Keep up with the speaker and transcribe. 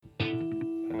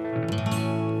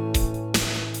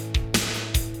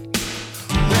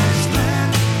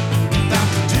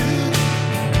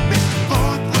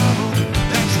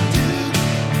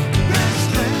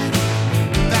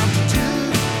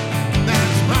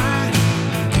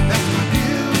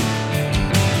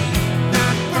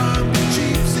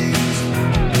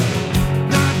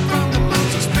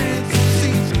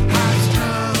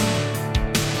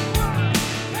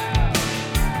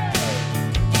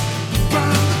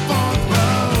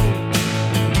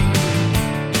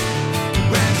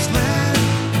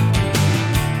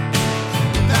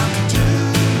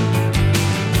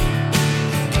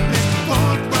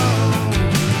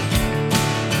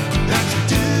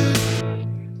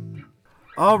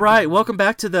All right, welcome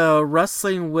back to the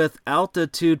Wrestling with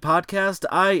Altitude podcast.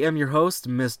 I am your host,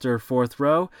 Mr. Fourth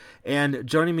Row, and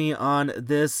joining me on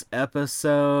this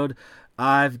episode,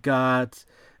 I've got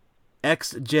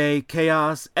XJ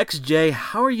Chaos. XJ,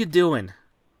 how are you doing?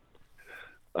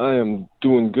 I am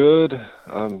doing good.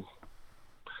 I'm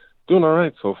doing all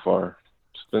right so far.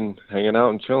 Just been hanging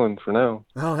out and chilling for now.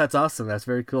 Oh, that's awesome. That's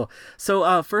very cool.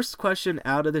 So, first question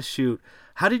out of the chute.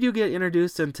 How did you get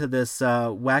introduced into this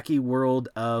wacky world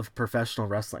of professional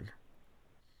wrestling?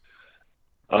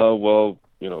 Well,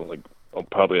 like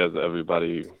probably as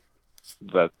everybody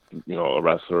that, a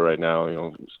wrestler right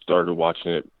now, started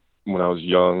watching it when I was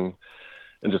young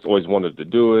and just always wanted to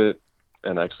do it.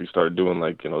 And actually started doing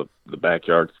the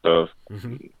backyard stuff.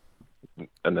 Mm-hmm.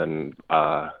 And then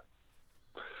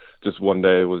just one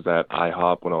day was at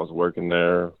IHOP when I was working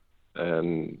there.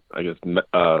 And I guess Matt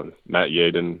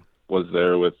Yaden was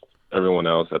there with everyone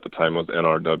else. At the time it was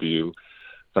NRW.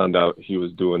 Found out he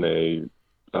was doing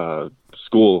a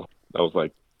school that was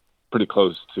pretty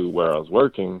close to where I was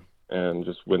working, and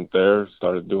just went there,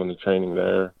 started doing the training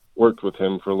there, worked with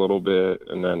him for a little bit,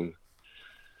 and then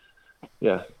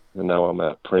and now I'm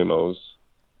at Primo's.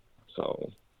 So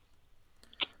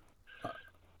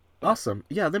awesome.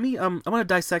 Yeah, let me I want to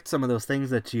dissect some of those things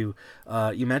that you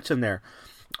mentioned there.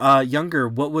 Younger,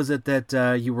 what was it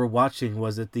that you were watching?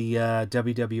 Was it the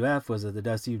WWF? Was it the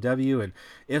WCW? And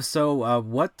if so,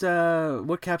 what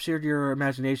captured your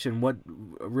imagination? What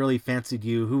really fancied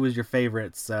you? Who was your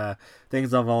favorites?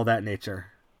 Things of all that nature.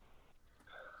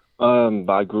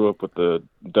 I grew up with the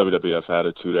WWF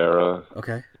Attitude Era.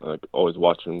 Okay. Always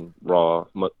watching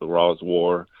Raw's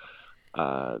War.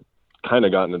 Kind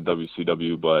of got into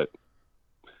WCW, but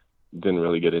didn't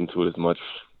really get into it as much.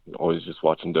 Always just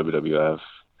watching WWF.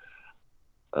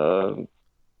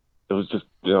 It was just,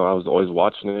 I was always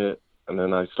watching it, and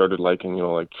then I started liking,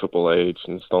 Triple H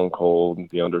and Stone Cold, and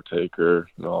The Undertaker,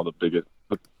 all the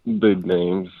big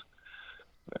names,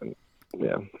 and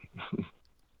yeah.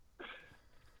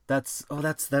 That's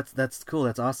cool.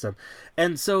 That's awesome.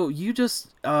 And so you just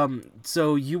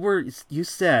you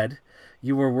said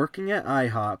you were working at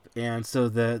IHOP, and so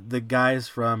the guys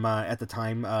from at the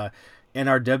time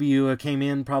NRW came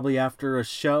in probably after a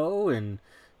show, and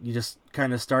you just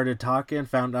kind of started talking,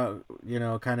 found out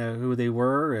kind of who they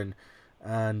were, and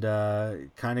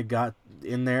kind of got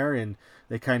in there, and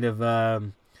they kind of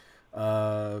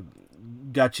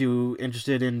got you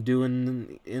interested in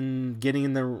getting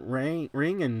in the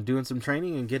ring and doing some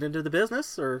training and get into the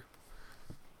business, or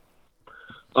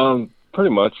pretty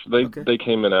much Okay. they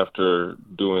came in after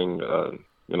doing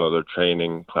their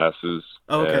training classes.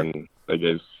 Oh, okay. And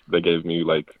they gave me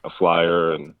a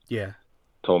flyer and Yeah.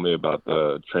 told me about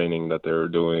the training that they were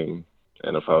doing,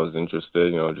 and if I was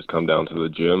interested, just come down to the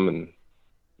gym and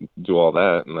do all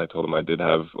that. And I told them I did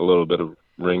have a little bit of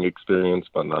ring experience,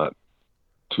 but not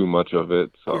too much of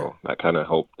it, so that kind of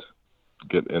helped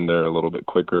get in there a little bit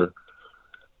quicker.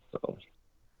 So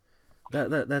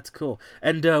That's cool.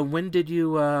 And when did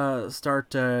you start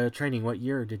training? What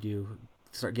year did you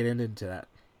start getting into that?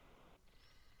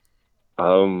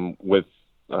 With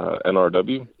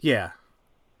NRW. Yeah.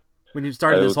 When you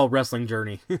started this whole wrestling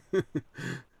journey.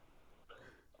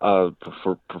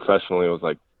 For professionally, it was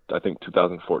I think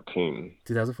 2014.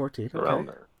 2014. Okay. Around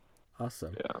there.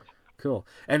 Awesome. Yeah. Cool.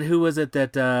 And who was it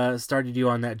that started you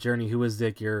on that journey? Who was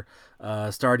your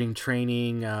starting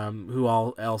training? Who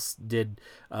all else did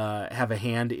have a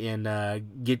hand in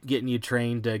getting you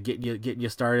trained, getting you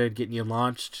started, getting you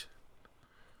launched?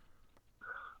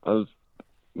 I was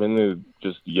mainly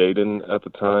just Yaden at the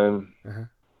time, Uh-huh.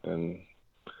 and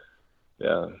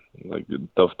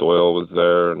Duff Doyle was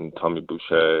there, and Tommy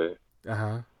Boucher.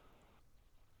 Uh-huh.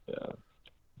 Yeah.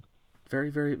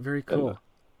 Very, very, very cool.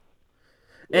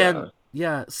 And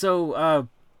so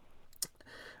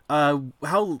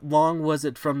how long was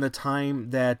it from the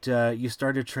time that you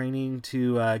started training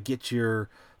to get your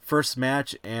first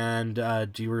match, and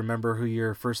do you remember who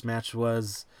your first match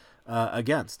was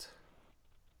against?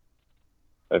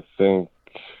 I think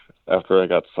after I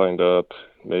got signed up,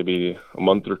 maybe a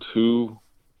month or two,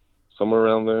 somewhere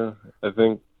around there, I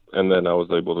think. And then I was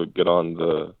able to get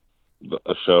on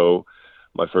a show.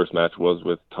 My first match was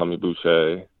with Tommy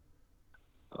Boucher.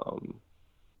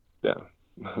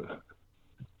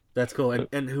 That's cool.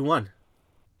 And who won?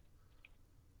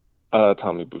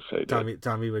 Tommy Boucher did.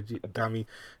 Tommy,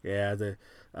 yeah.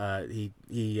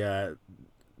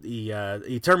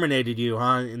 He terminated you,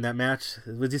 huh? In that match,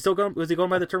 was he still going? Was he going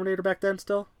by the Terminator back then?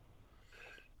 Still?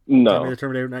 No. Tommy the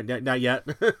Terminator, not yet.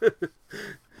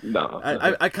 No.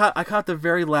 I caught the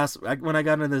very last when I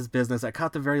got into this business. I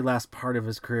caught the very last part of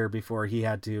his career before he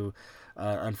had to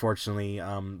unfortunately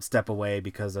step away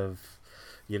because of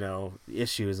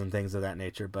issues and things of that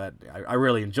nature. But I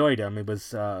really enjoyed him. It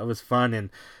was fun, and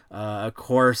of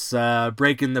course,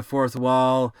 breaking the fourth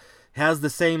wall, has the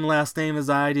same last name as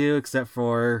I do, except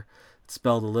for it's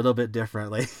spelled a little bit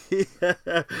differently.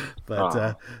 but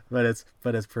Oh,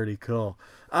 it's pretty cool.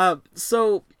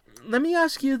 So let me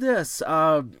ask you this: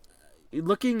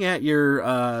 looking at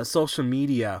your social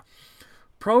media,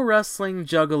 Pro Wrestling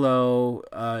Juggalo,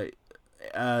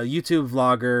 YouTube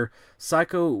vlogger,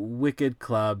 Psycho Wicked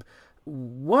Club.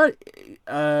 What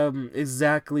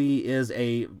exactly is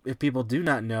if people do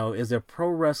not know, is a pro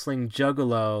wrestling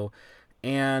juggalo?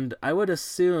 And I would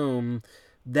assume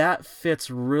that fits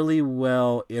really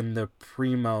well in the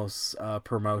Primos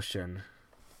promotion.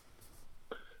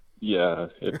 yeah,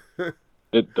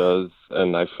 it does,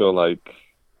 and I feel like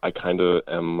I kind of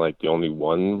am like the only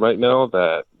one right now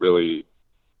that really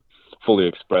fully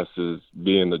expresses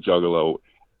being the juggalo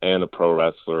and a pro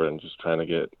wrestler, and just trying to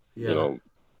get Yeah,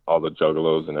 all the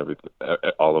juggalos and everything,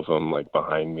 all of them like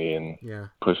behind me and yeah.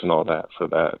 pushing all that for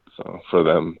that. So for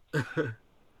them,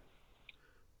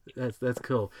 That's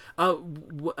cool.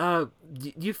 Do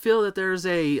you feel that there's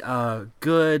a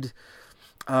good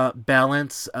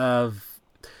balance of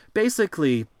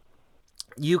basically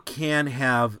you can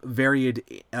have varied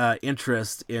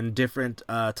interest in different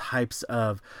types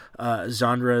of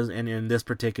genres, and in this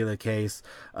particular case,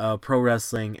 pro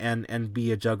wrestling and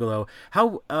be a juggalo.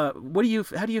 How do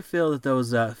you feel that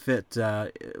those fit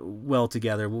well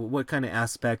together? What kind of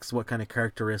aspects, what kind of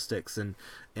characteristics, and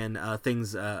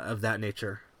things of that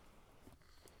nature?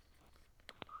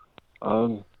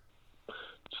 um,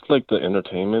 just like the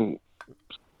entertainment,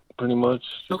 pretty much,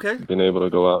 just Okay. being able to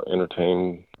go out,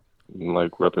 entertain, and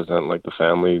like represent like the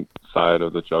family side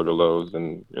of the juggalos,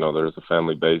 and there's a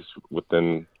family base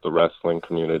within the wrestling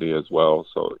community as well,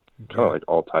 so it kind Yeah. of like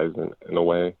all ties in a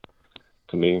way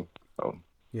to me.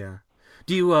 Yeah.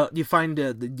 Do you find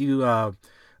the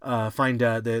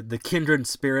kindred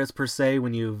spirits per se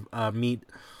when you meet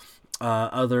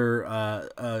other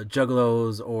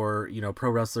juggalos or pro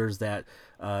wrestlers that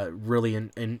really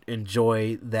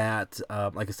enjoy that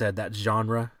like I said, that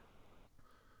genre?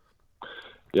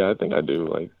 Yeah, I think I do.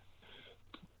 Like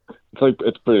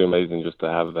it's pretty amazing just to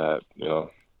have that,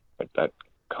 like that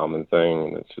common thing,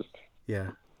 and it's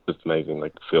Yeah. just amazing,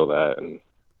 like to feel that and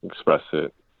express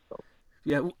it.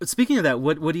 Yeah. Speaking of that,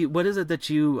 what is it that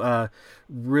you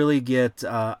really get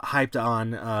hyped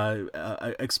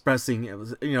on expressing?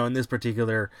 In this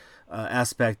particular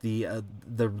aspect, the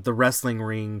wrestling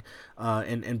ring,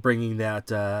 and bringing that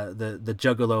the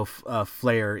juggalo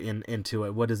flair into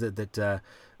it. What is it that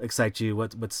excites you?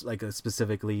 What's like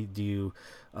specifically do you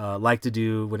like to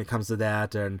do when it comes to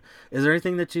that? And is there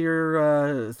anything that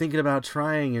you're thinking about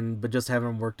trying but just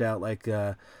haven't worked out, like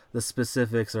the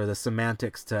specifics or the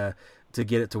semantics to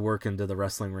get it to work into the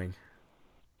wrestling ring?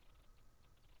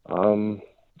 Um,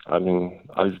 I mean,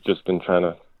 I've just been trying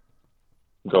to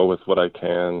go with what I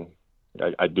can.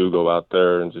 I do go out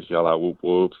there and just yell out whoop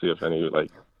whoop, see if any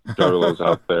like juggalos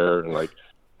out there, and like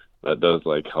that does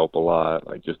like help a lot.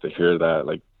 Like just to hear that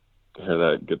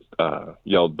get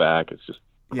yelled back, it's just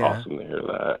Yeah, awesome to hear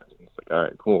that. It's like, all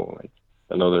right, cool. Like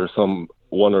I know there's some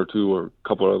one or two or a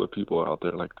couple other people out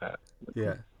there like that.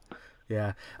 yeah,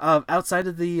 yeah. Outside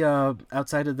of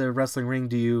the wrestling ring,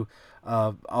 do you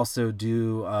also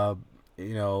do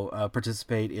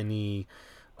participate in any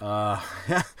uh,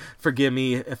 forgive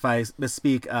me if I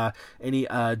misspeak, any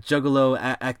juggalo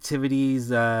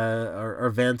activities or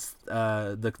events,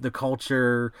 the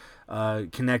culture,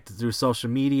 connected through social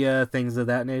media, things of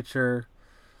that nature,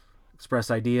 express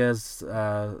ideas,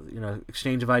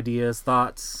 exchange of ideas,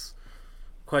 thoughts,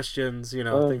 questions,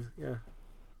 Uh, things. Yeah.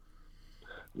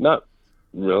 Not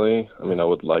really. I mean, I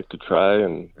would like to try,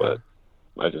 Uh, but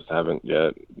I just haven't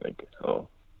yet. Like,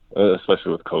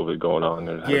 especially with COVID going on,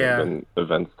 there hasn't yeah. been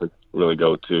events to really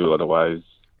go to. Otherwise,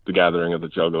 the gathering of the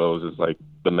Juggalos is like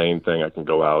the main thing. I can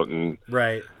go out and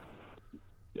Right.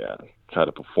 yeah, try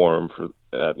to perform for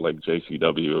at like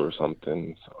JCW or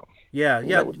something. So Yeah. I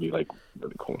think Yeah. that would be like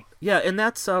really cool. Yeah. And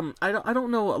that's I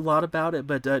don't know a lot about it,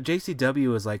 but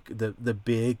JCW is like the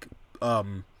big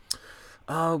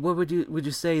what would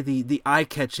you say the eye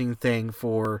catching thing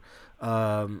for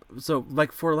so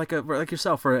like for like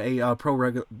yourself, for a pro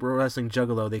wrestling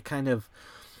juggalo, they kind of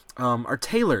are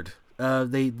tailored,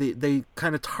 they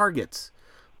kind of target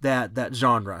that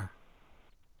genre.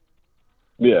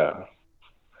 Yeah,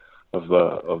 of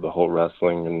the whole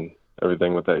wrestling and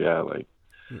everything with that. Yeah, like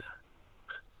Yeah,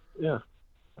 yeah,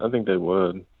 I think they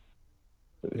would.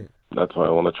 yeah, That's why I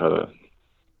want to try to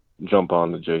jump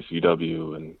on the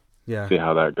JCW and Yeah. see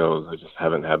how that goes. I just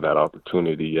haven't had that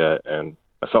opportunity yet, and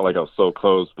I felt like I was so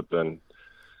close, but then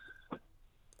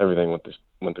everything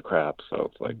went to crap. So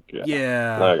it's like, yeah, now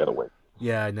Yeah. I gotta wait.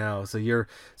 Yeah, I know. So you're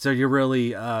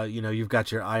really you've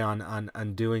got your eye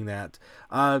on doing that.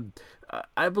 Uh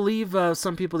I believe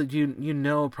some people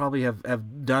that probably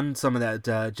have done some of that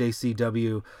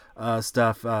JCW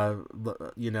stuff. Have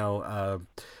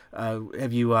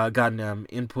you gotten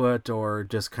input or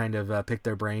just kind of picked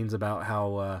their brains about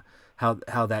how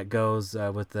that goes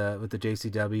with the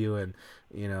JCW, and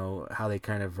how they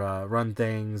kind of run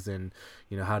things, and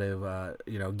how to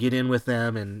get in with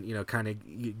them, and kind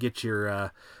of get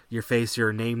your face,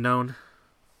 your name known.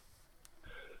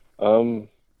 Um,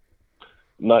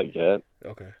 Not yet,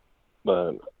 Okay.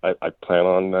 but I plan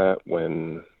on that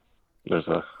when there's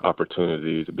a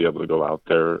opportunity to be able to go out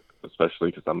there,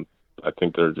 especially because I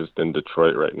think they're just in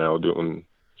Detroit right now doing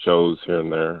shows here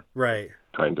and there, Right.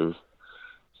 kind of.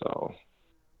 So,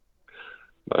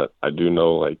 but I do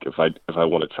know like if I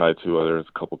want to try to, there's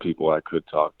a couple people I could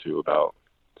talk to about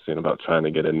seeing about trying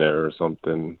to get in there or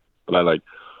something. But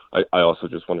I also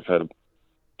just want to try to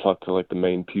talk to like the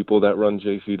main people that run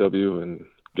JCW and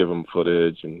give them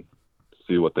footage and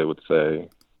see what they would say.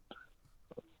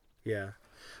 Yeah.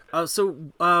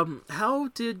 How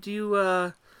did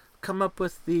you come up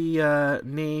with the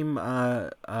name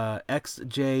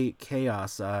XJ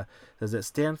Chaos? Does it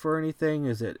stand for anything?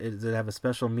 Does it have a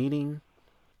special meaning?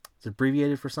 Is it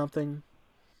abbreviated for something?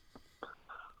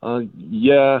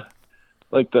 Yeah,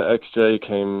 like the XJ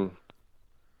came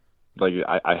like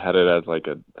I had it as like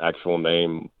an actual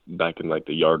name back in like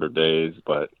the Yarder days,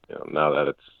 but now that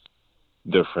it's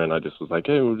different, I just was like,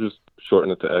 hey, we'll just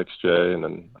shorten it to XJ, and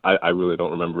then I really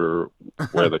don't remember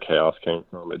where the chaos came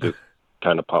from. It just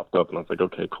kind of popped up, and I was like,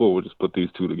 okay, cool, we'll just put these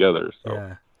two together. So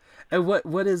Yeah. And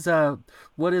what is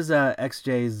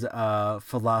XJ's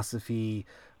philosophy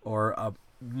or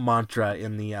mantra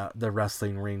in the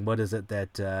wrestling ring? What is it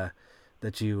that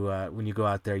you when you go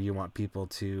out there you want people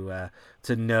to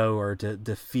know or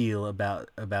to feel about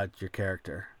your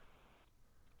character?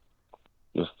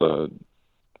 just a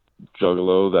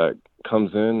juggalo that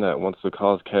comes in that wants to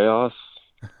cause chaos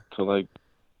to like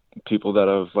people that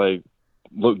have like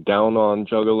looked down on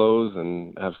juggalos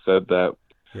and have said that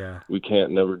Yeah. we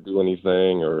can't never do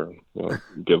anything or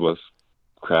give us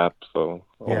crap. So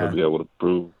I want to Yeah. be able to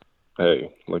prove,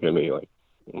 hey, look at me, like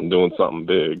I'm doing something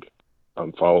big.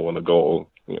 I'm following a goal.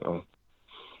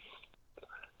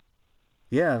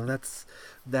 Yeah,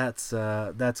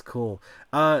 that's cool.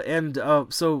 And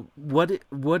so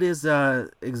what is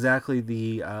exactly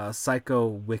the Psycho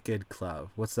Wicked Club?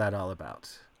 What's that all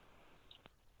about?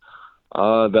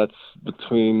 That's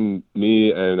between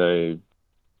me and a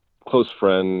close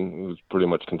friend who's pretty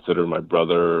much considered my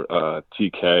brother,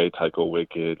 TK, Tycho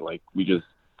Wicked. Like we just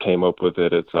came up with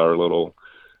it. It's our little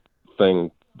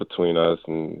thing between us,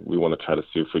 and we want to try to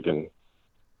see if we can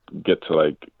get to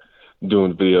like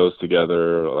doing videos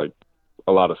together, like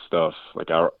a lot of stuff. Like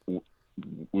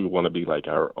we want to be like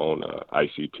our own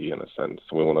ICP in a sense.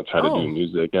 We want to try to do Oh,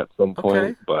 music at some okay.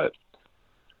 point, but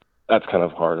that's kind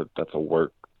of hard. That's a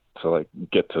work to like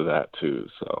get to that too.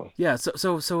 So Yeah,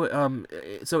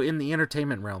 so in the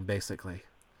entertainment realm basically.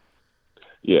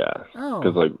 yeah,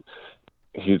 because Oh, like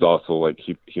he's also like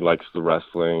he likes the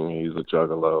wrestling. He's a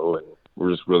juggalo, and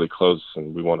we're just really close,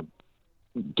 and we want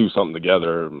to do something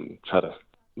together and try to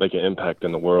make an impact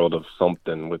in the world of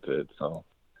something with it. So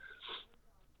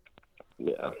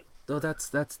yeah. oh,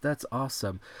 that's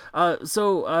awesome.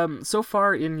 So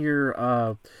far in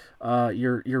your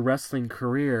wrestling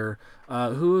career,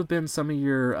 who have been some of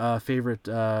your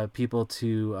favorite people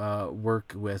to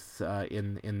work with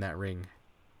in that ring?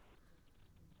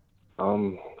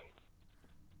 Um,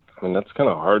 I mean that's kind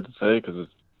of hard to say because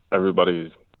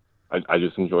everybody. I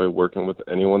just enjoy working with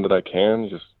anyone that I can.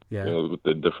 Just Yeah. with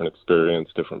the different experience,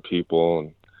 different people,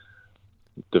 and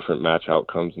different match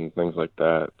outcomes and things like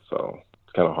that. So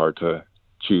it's kind of hard to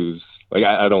choose. Like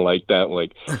I don't like that.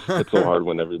 Like it's so hard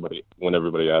when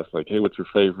everybody asks like, hey, what's your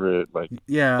favorite like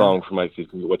Yeah. song from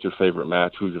ICC? What's your favorite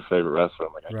match? Who's your favorite wrestler?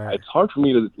 I'm like, Right. it's hard for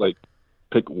me to like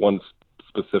pick one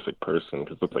specific person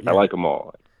because it's like I Yeah. like them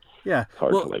all. Yeah. It's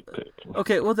hard to Well, like pick.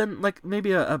 okay. Well, then, like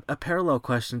maybe a parallel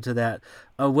question to that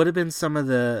would have been some of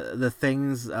the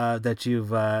things that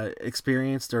you've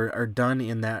experienced or done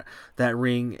in that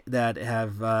ring that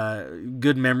have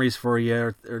good memories for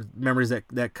you, or memories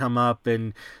that come up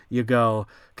and you go,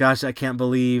 "Gosh, I can't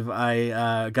believe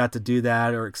I got to do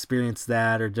that or experience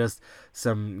that," or just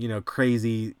some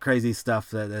crazy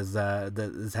stuff that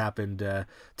has happened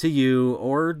to you,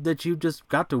 or that you just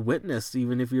got to witness,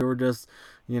 even if you were just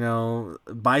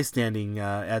bystanding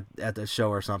at the show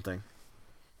or something?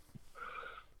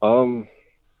 Um,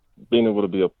 Being able to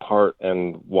be a part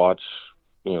and watch,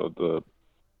 the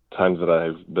times that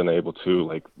I've been able to,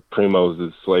 like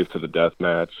Primo's Slave to the Death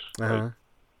match, like Uh-huh.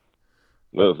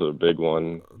 those are a big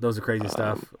one. Those are crazy Um,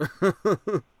 stuff.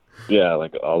 yeah,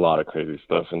 like a lot of crazy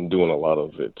stuff and doing a lot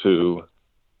of it too.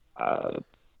 Uh,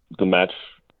 the match,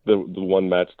 the one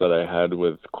match that I had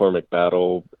with Cormac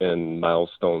Battle in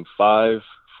Milestone 5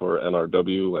 for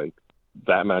NRW, like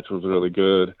that match was really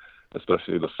good,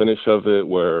 especially the finish of it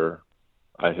where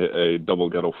I hit a double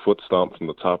ghetto foot stomp from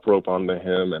the top rope onto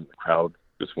him and the crowd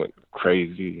just went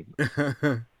crazy.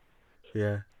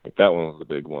 Yeah. Like that one was a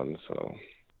big one. So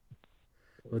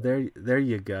Well, there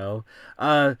you go.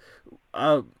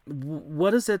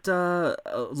 What is it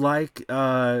like?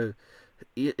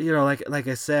 Like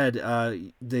I said,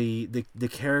 the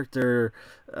character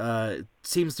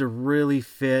seems to really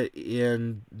fit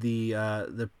in the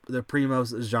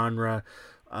Primos genre,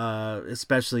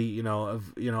 especially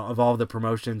of all the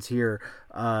promotions here.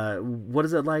 What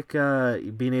is it like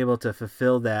being able to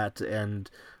fulfill that? And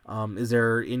is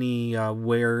there any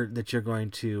where that you're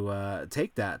going to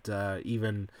take that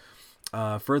even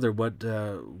further?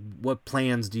 What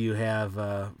plans do you have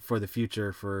for the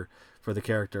future for the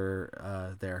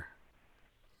character there?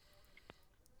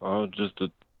 just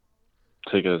to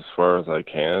take it as far as I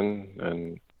can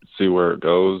and see where it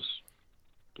goes.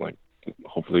 Like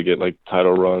hopefully get like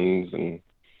title runs and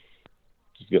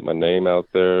just get my name out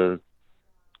there.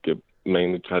 Get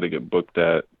mainly try to get booked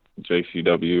at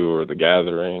JCW or the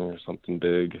Gathering or something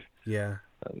big. Yeah.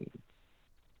 And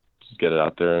just get it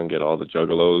out there and get all the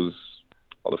juggalos,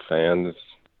 all the fans,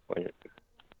 like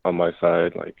on my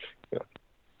side, like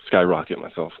skyrocket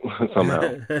myself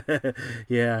somehow.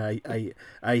 Yeah,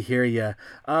 I hear you.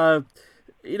 And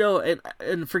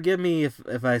forgive me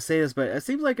if I say this, but it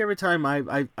seems like every time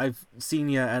I've seen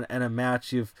you in a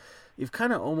match, you've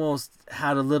kind of almost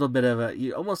had a little bit of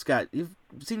you've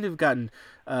seemed to have gotten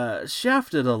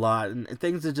shafted a lot, and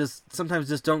things that just sometimes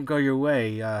just don't go your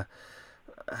way.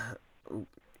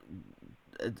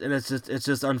 And it's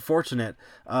just unfortunate.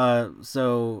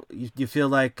 So you feel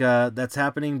like that's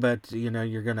happening, but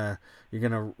you're gonna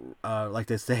like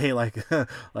they say, like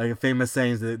like a famous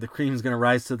saying, the cream's gonna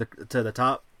rise to the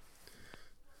top.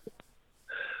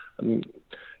 I mean,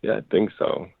 yeah, I think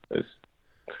so.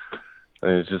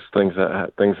 It's just things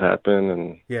happen,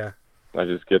 and Yeah. I'll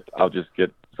just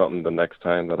get something the next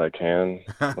time that I can.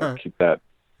 Like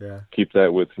Yeah. keep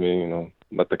that with me,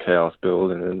 let the chaos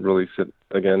build and then really sit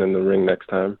again in the ring next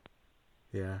time.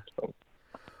 Yeah. So,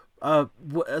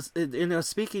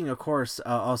 Speaking, of course,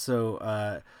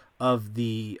 also of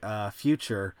the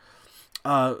future.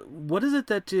 What is it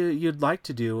that you'd like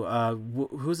to do?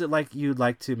 Who's it like you'd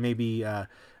like to maybe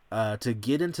to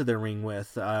get into the ring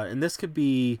with? And this could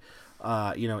be,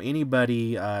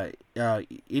 anybody,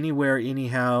 anywhere,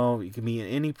 anyhow. You can be in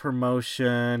any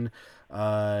promotion.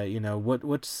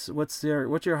 What's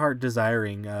your heart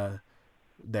desiring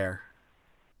there?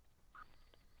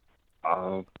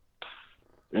 uh,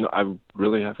 I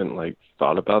really haven't like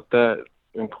thought about that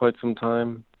in quite some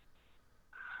time,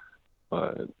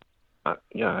 but I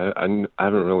haven't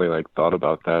really like thought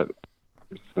about that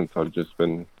since I've just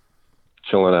been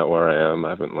chilling at where I am. I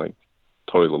haven't like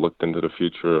totally looked into the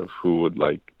future of who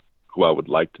I would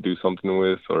like to do something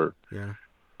with or Yeah.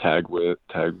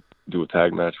 do a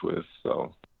tag match with.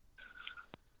 So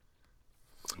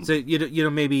So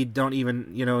maybe don't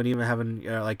even even having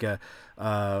like a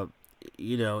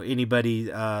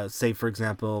anybody say for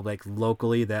example like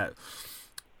locally that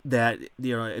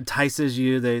entices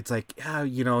you, that it's like, yeah,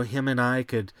 him and I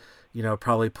could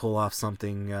probably pull off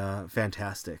something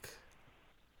fantastic.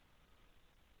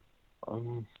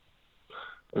 um,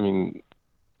 I mean,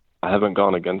 I haven't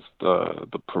gone against the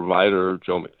provider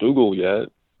Joe McDougal yet,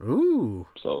 Ooh.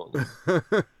 so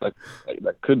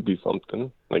that could be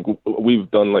something. Like we've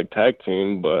done like tag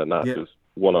team, but not Yeah. just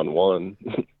one on one.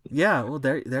 Yeah, well,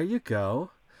 there you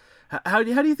go. How do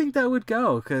you think that would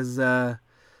go? Because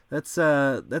that's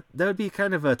that would be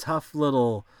kind of a tough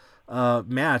little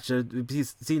match. It would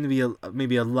seem to be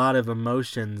maybe a lot of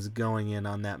emotions going in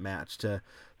on that match to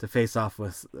face off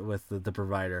with the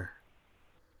provider.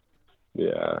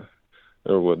 Yeah,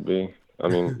 there would be. I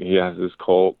mean, he has his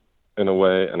cult in a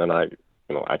way, and then I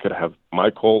could have my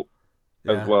cult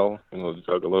as Yeah, well, the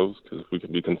Juggalos, because we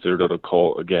could be considered a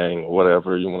cult, a gang,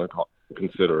 whatever you want to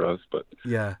consider us. But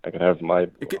yeah. I could have my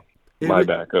It could, it my would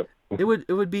backup. it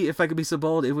would be, if I could be so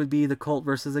bold, it would be the cult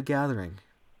versus a gathering.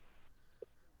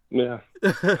 Yeah,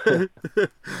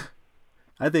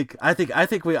 I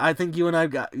think you and I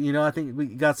got, I think we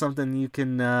got something you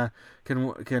can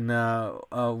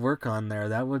work on there.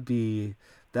 That would be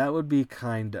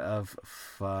kind of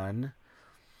fun.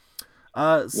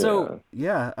 So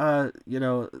Yeah.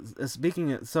 yeah, speaking,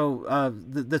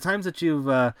 the times that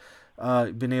you've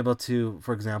been able to,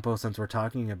 for example, since we're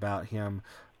talking about him,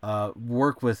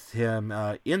 work with him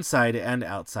inside and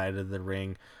outside of the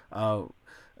ring,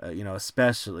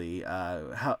 especially,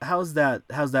 how's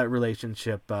that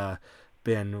relationship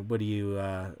been? What do you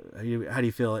how do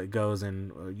you feel it goes,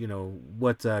 and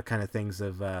what kind of things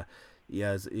have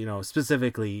yes,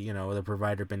 specifically, the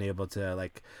provider been able to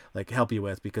help you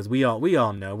with, because we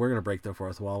all know we're gonna break the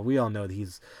fourth wall. We all know that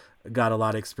he's got a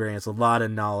lot of experience, a lot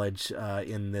of knowledge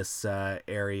in this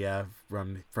area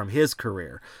from his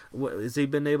career. Has he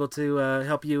been able to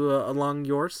help you along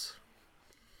yours?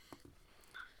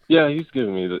 Yeah, he's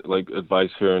given me like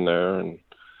advice here and there and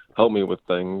helped me with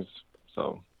things.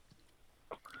 So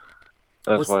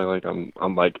that's What's why like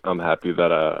I'm happy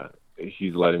that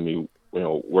he's letting me,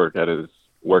 work at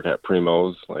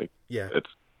Primo's. Like Yeah. it's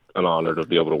an honor to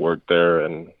be able to work there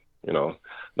and, you know,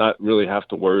 not really have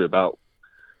to worry about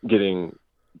getting,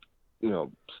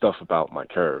 stuff about my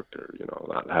character,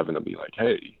 not having to be like,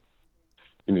 hey,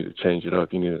 you need to change it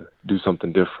up, you need to do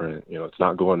something different, it's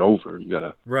not going over, you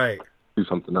gotta Right. do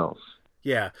something else.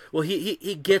 Yeah. Well,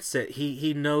 he gets it.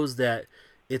 He knows that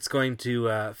it's going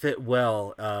to fit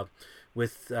well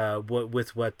with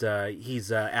what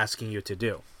he's asking you to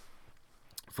do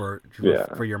Yeah.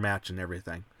 for your match and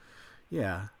everything.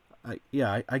 Yeah.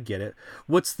 I get it.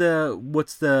 What's the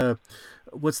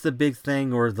big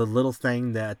thing, or the little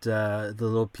thing that the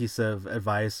little piece of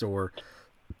advice or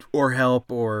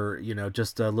help, or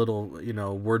just a little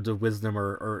words of wisdom,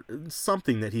 or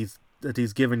something that he's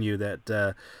given you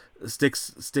that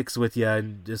sticks with you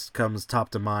and just comes top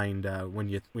to mind when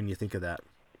you think of that?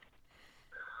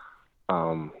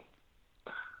 um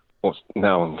well,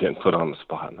 now I'm getting put on the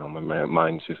spot. Now my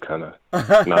mind's just kind of,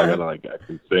 now I gotta like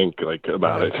actually think like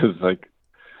about it, because like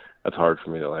that's hard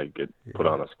for me to like get put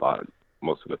on a spot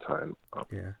most of the time.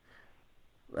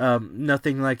 Yeah.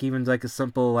 Nothing like, even like a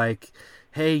simple like,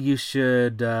 hey, you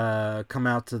should come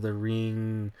out to the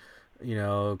ring,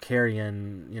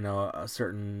 carrying a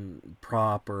certain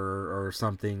prop or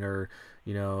something, or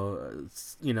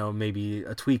maybe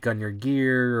a tweak on your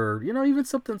gear, or even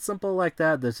something simple like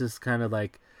that. That's just kind of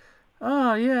like,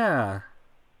 oh yeah,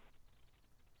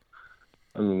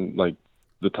 I mean, like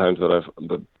the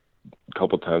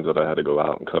couple times that I had to go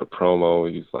out and cut a promo,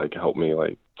 he's like helped me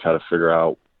like try to figure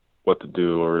out what to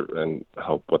do, and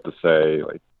help what to say.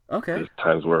 Like okay, there's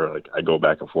times where like I go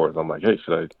back and forth. I'm like, hey,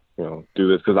 should I, do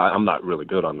this? Because I'm not really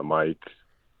good on the mic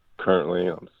currently.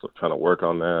 I'm still trying to work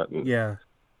on that, and yeah,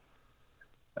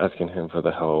 asking him for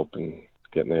the help and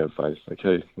getting the advice. Like,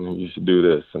 hey, you should do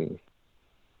this, and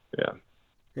yeah.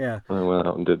 yeah. I went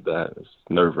out and did that. It's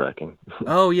nerve wracking.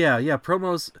 Oh yeah.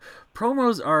 Promos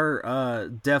are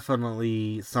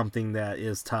definitely something that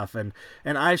is tough, and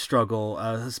I struggle,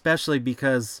 especially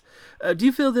because. Do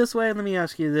you feel this way? Let me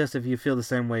ask you this: if you feel the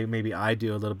same way, maybe I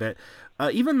do a little bit.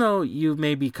 Even though you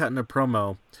may be cutting a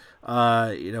promo,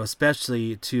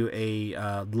 especially to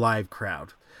a live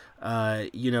crowd,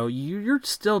 you're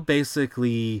still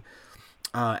basically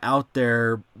out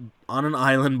there on an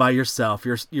island by yourself.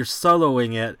 You're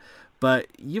soloing it, but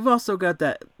you've also got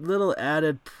that little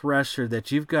added pressure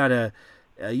that you've got to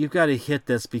hit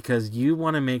this, because you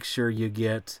want to make sure you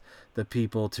get the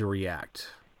people to react.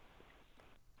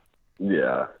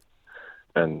 Yeah,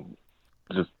 and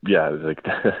just yeah, like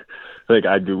like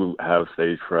I do have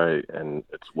stage fright, and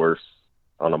it's worse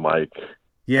on a mic.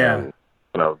 Yeah. And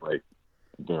when I was like,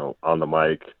 on the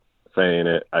mic saying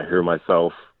it, I hear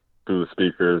myself through the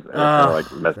speakers, and it kind of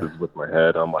like messes with my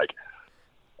head. I'm like,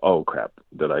 oh crap,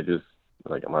 did I just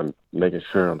like, am I making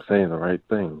sure I'm saying the right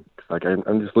thing? 'Cause like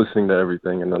I'm just listening to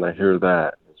everything, and then I hear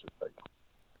that, and it's just like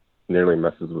nearly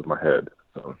messes with my head.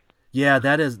 So Yeah,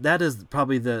 that is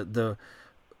probably the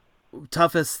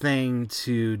toughest thing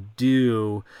to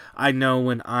do. I know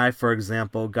when I, for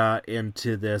example, got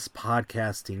into this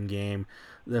podcasting game,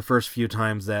 the first few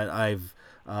times that I've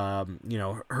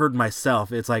heard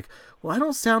myself, it's like, well, I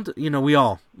don't sound, we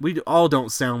all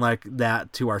don't sound like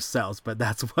that to ourselves, but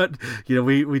that's what,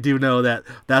 we do know that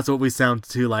that's what we sound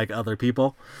to like other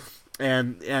people.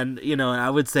 And I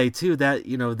would say too that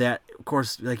that, of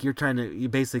course, like you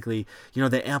basically,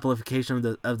 the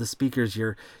amplification of the speakers,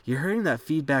 you're hearing that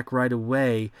feedback right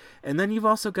away. And then you've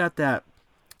also got that,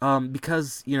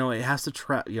 because it has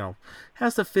to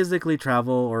has to physically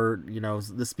travel, or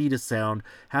the speed of sound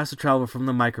has to travel from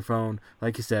the microphone,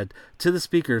 like you said, to the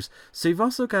speakers. So you've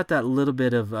also got that little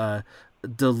bit of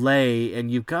delay,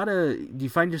 and you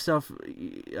find yourself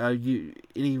you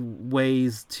any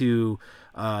ways to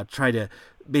try to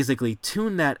basically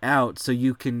tune that out so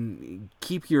you can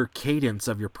keep your cadence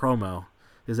of your promo.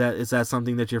 Is that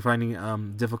something that you're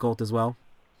finding difficult as well?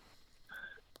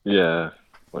 Yeah,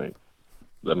 like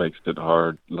that makes it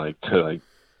hard, like to like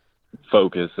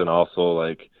focus, and also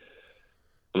like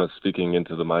when I'm speaking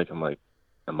into the mic, I'm like,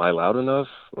 am I loud enough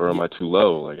or am Y- I too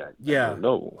low? Like I yeah. don't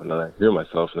know, and then I hear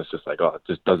myself, and it's just like, oh, it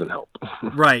just doesn't help.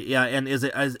 Right, yeah, and is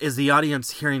the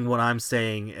audience hearing what I'm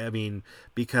saying? I mean,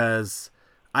 because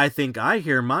I think I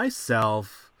hear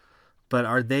myself, but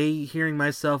are they hearing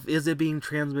myself? Is it being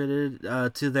transmitted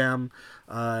to them?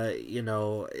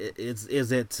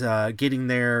 Is it getting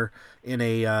there in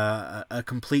a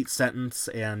complete sentence,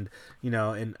 and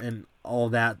and all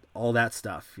that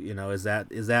stuff? Is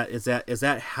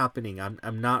that happening?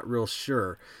 I'm not real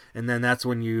sure, and then that's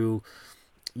when you're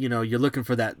looking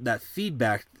for that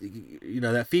feedback.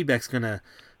 That feedback's gonna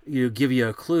give you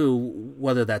a clue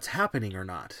whether that's happening or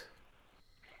not.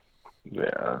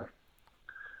 Yeah,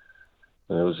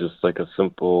 and it was just like a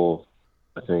simple.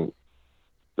 I think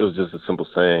it was just a simple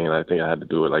saying, and I think I had to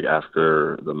do it like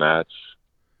after the match,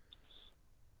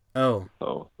 Oh,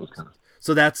 so it was kind of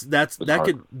so that's it was that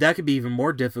hard. could be even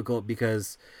more difficult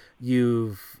because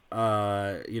you've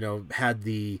had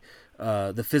the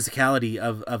physicality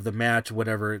of the match,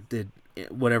 whatever it did,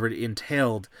 whatever it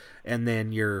entailed, and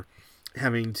then you're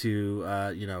having to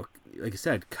like I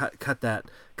said, cut that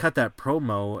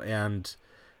promo, and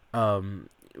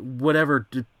whatever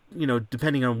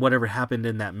depending on whatever happened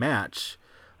in that match,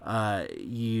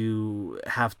 you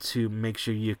have to make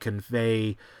sure you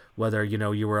convey whether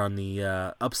you were on the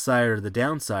upside or the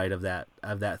downside of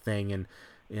that thing,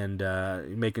 and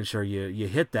making sure you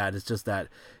hit that. It's just that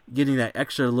getting that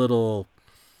extra little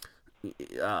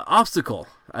obstacle.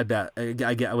 I bet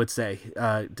I would say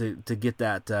to get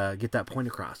that point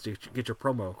across, to get your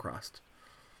promo across.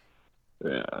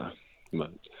 Yeah,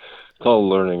 but it's all a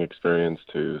learning experience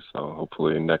too. So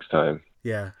hopefully next time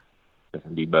Yeah. I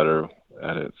can be better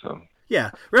at it. So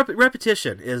Yeah,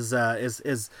 repetition is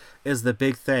the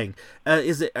big thing.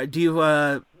 Is it? Do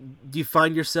you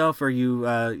find yourself, or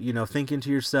thinking to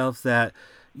yourself that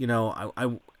I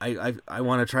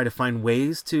want to try to find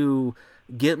ways to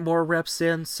get more reps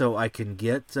in so I can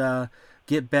get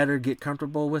better, get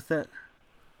comfortable with it.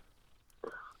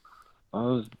 I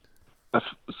was,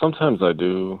 sometimes I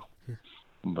do,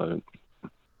 but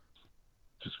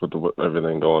just with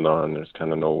everything going on, there's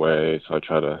kind of no way. So I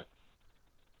try to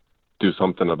do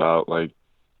something about like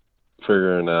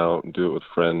figuring out and do it with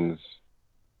friends,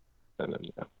 and then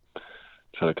yeah,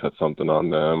 try to cut something on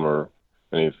them or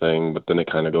anything. But then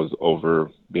it kind of goes over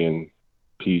being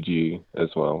PG as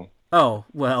well. Oh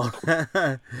well,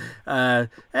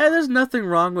 there's nothing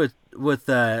wrong with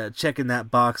checking that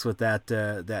box with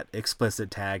that explicit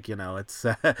tag. It's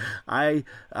I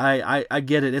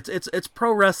get it. It's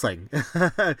pro wrestling. We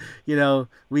Yeah.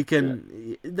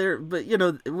 can there, but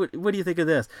what do you think of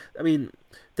this? I mean,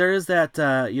 there is that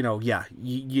yeah.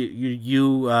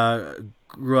 You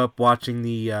grew up watching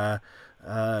the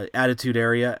Attitude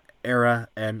era,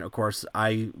 and of course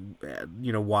I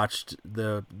watched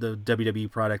the WWE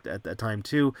product at that time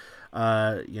too.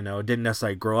 Didn't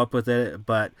necessarily grow up with it,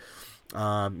 but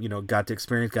got to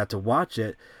experience, got to watch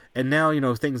it, and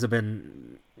now things have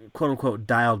been quote unquote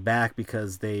dialed back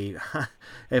because they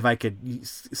if I could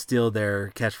steal their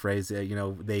catchphrase,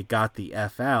 they got the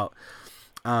F out.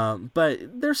 But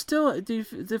there's still, do you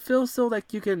feel still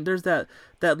like you can, there's that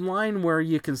line where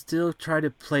you can still try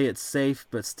to play it safe,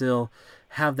 but still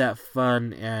have that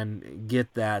fun and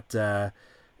get that,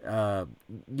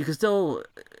 you can still,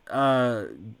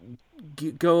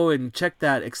 go and check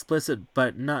that explicit,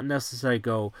 but not necessarily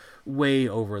go way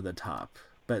over the top,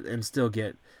 but, and still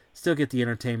get the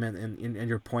entertainment and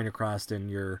your point across,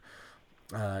 and your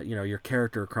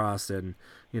character across, and,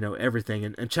 everything,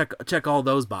 and check all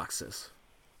those boxes.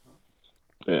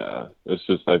 Yeah, it's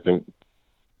just I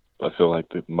feel like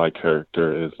my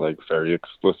character is like very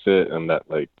explicit, and that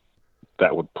like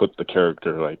that would put the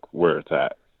character like where it's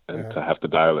at, and Uh-huh. to have to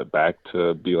dial it back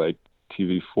to be like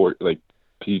like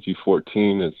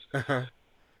PG-14 is Uh-huh.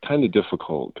 kind of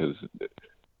difficult because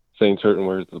saying certain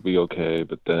words will be okay,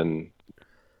 but then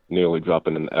nearly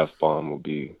dropping an F bomb will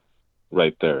be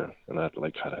right there, and I have to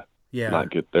like try to Yeah. not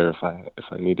get there if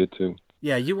I needed to.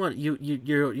 Yeah, you want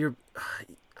you're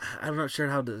I'm not sure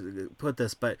how to put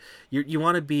this, but you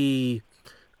want to be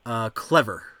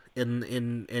clever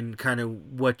in kind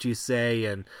of what you say,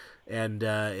 and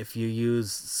if you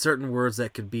use certain words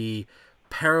that could be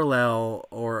parallel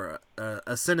or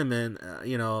a synonym,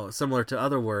 similar to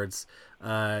other words,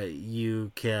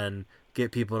 you can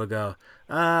get people to go,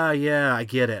 yeah, I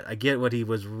get it. I get what he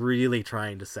was really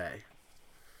trying to say.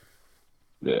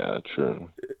 Yeah, true.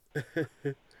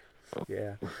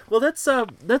 Yeah. Well, let's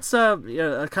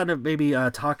kind of maybe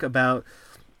talk about.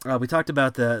 We talked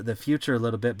about the future a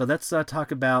little bit, but let's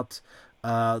talk about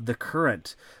the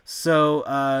current. So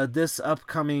this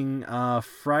upcoming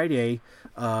Friday,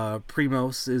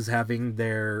 Primos is having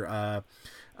their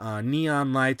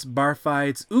neon lights, bar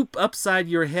fights, upside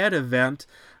your head event.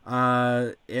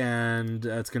 And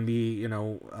it's going to be,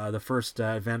 the first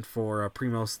event for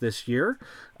Primos this year,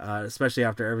 especially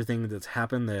after everything that's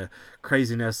happened, the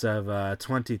craziness of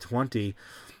 2020.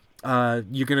 You're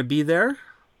going to be there?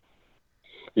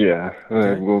 Yeah,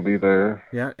 Okay. we'll be there.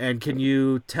 Yeah, and can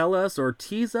you tell us or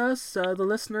tease us, the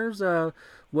listeners,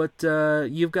 what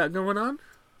you've got going on?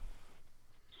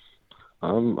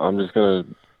 I'm just gonna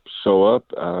show up,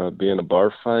 be in a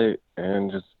bar fight, and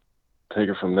just take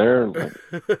it from there.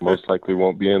 Like, most likely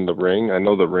won't be in the ring. I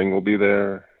know the ring will be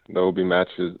there. There will be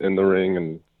matches in the ring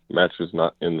and matches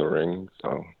not in the ring.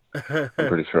 So I'm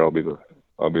pretty sure I'll be the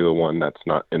one that's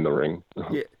not in the ring.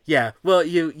 Yeah, yeah. Well,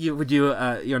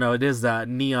 it is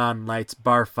neon lights,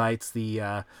 bar fights,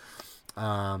 the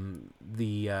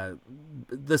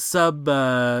sub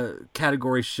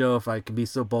category show, if I can be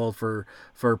so bold, for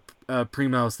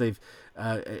Primos. They've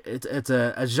it's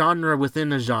a genre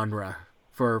within a genre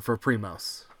for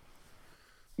Primos.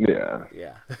 Yeah.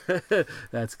 Yeah.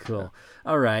 That's cool.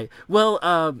 All right. Well,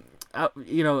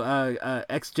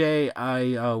 XJ,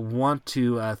 I want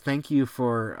to thank you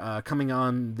for coming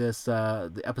on this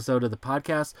the episode of the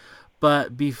podcast.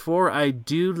 But before I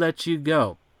do let you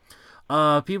go,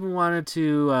 people wanted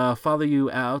to follow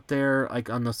you out there, like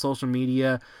on the social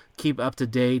media, keep up to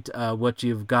date what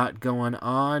you've got going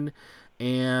on,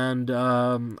 and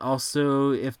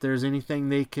also if there's anything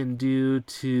they can do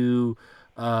to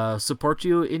support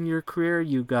you in your career.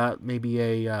 You got maybe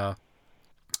a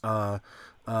pro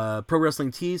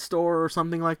wrestling tee store or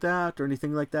something like that, or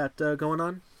anything like that going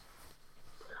on?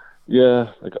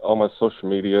 Yeah, like all my social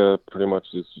media pretty much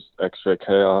is just X-Ray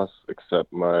Chaos,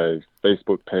 except my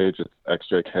Facebook page, it's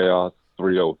X-Ray Chaos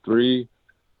 303.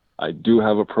 I do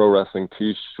have a pro wrestling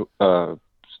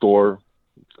store,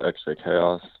 X-Ray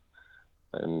Chaos,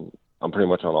 and I'm pretty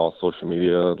much on all social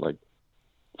media, like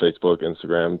Facebook,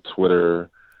 Instagram, Twitter,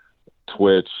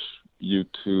 Twitch,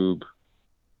 YouTube.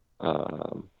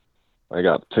 I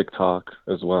got TikTok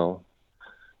as well.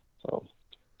 So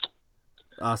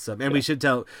Awesome. And we should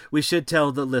tell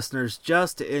the listeners,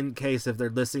 just in case if they're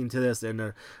listening to this and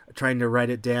are trying to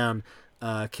write it down,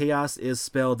 Chaos is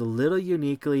spelled a little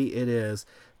uniquely. It is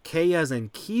K as in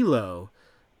kilo,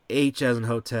 H as in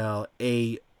hotel,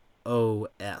 AOS.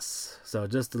 So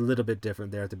just a little bit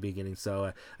different there at the beginning.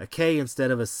 So a K instead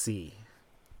of a C.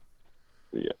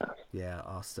 yeah. Yeah,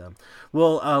 awesome.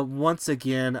 Well, once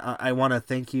again, I want to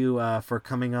thank you for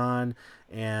coming on,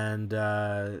 and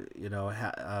it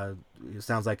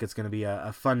sounds like it's going to be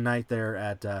a fun night there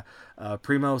at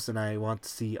Primos, and I want to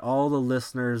see all the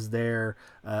listeners there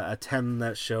attend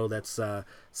that show. Let's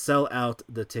sell out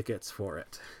the tickets for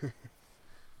it.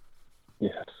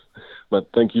 Yes. But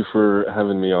thank you for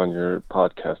having me on your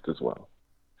podcast as well.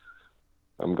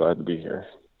 I'm glad to be here.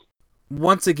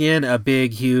 Once again, a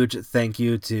big, huge thank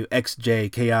you to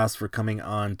XJ Chaos for coming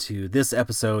on to this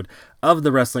episode of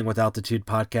the Wrestling with Altitude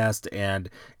podcast and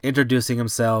introducing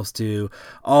himself to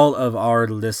all of our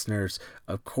listeners.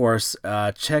 Of course,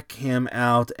 check him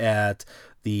out at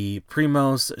the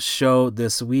Primos show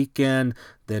this weekend,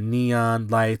 the Neon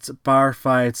Lights Bar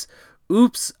Fights,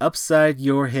 Upside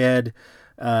Your Head,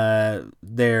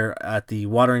 there at the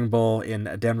Watering Bowl in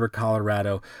Denver,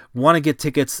 Colorado. Want to get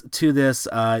tickets to this?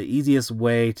 Easiest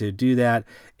way to do that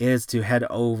is to head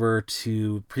over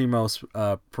to Primos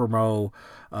Promo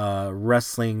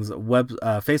Wrestling's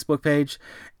Facebook page,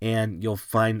 and you'll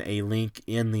find a link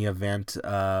in the event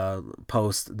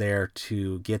post there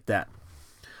to get that.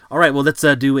 All right, well, let's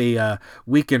do a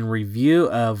weekend review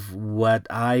of what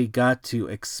I got to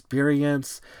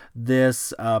experience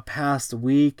this past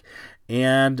week.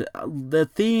 And the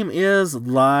theme is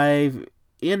live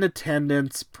in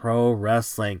attendance pro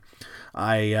wrestling.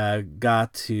 I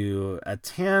got to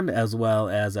attend, as well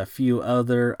as a few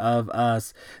other of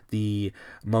us, the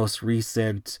most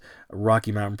recent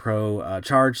Rocky Mountain Pro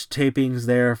charge tapings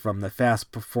there from the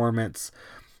Fast Performance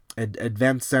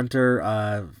Event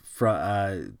Center.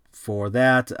 For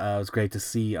that, it was great to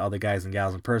see all the guys and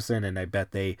gals in person, and I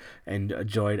bet they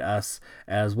enjoyed us,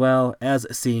 as well as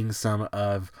seeing some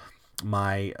of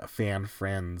my fan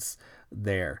friends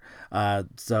there.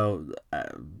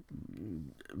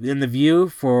 In the view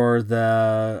for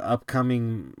the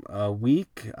upcoming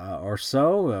week or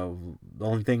so, the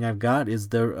only thing I've got is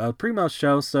the primo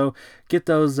show, so get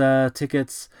those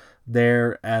tickets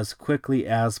there as quickly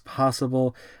as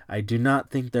possible. I do not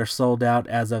think they're sold out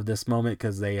as of this moment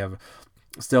because they have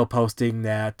still posting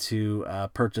that to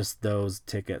purchase those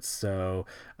tickets, so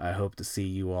I hope to see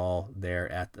you all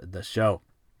there at the show.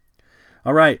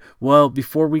 All right, well,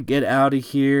 before we get out of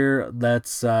here,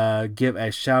 let's give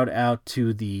a shout out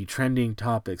to the Trending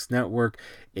Topics Network.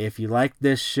 If you like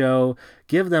this show,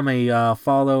 give them a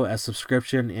follow, a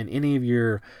subscription in any of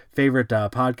your favorite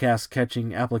podcast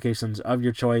catching applications of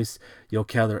your choice. You'll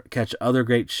catch other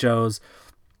great shows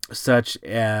such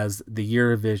as the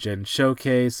Eurovision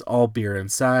Showcase, All Beer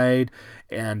Inside,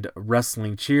 and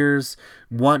Wrestling Cheers.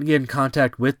 Want to get in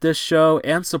contact with this show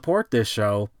and support this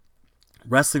show?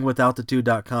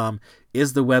 WrestlingWithAltitude.com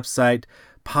is the website.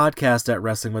 Podcast at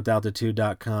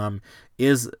WrestlingWithAltitude.com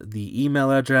is the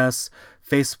email address.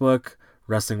 Facebook,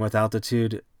 Wrestling with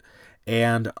Altitude,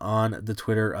 and on the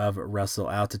Twitter of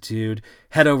Wrestle Altitude.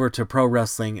 Head over to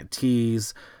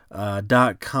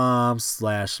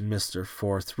ProWrestlingTees.com/Mr.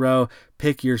 Fourth Row.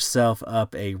 Pick yourself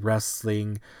up a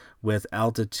Wrestling with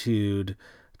Altitude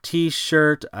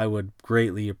t-shirt. I would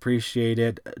greatly appreciate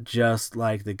it. Just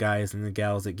like the guys and the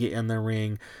gals that get in the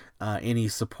ring, any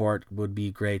support would be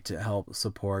great to help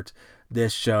support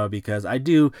this show, because I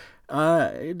do,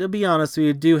 to be honest,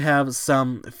 we do have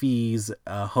some fees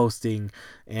hosting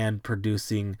and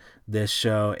producing this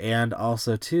show, and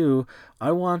also too,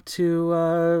 I want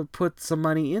to put some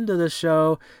money into the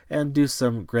show and do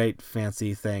some great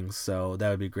fancy things, so that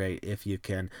would be great if you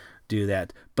can do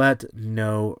that, but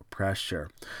no pressure.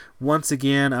 Once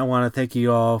again, I want to thank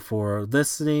you all for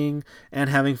listening and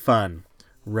having fun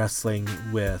wrestling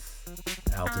with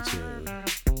Altitude.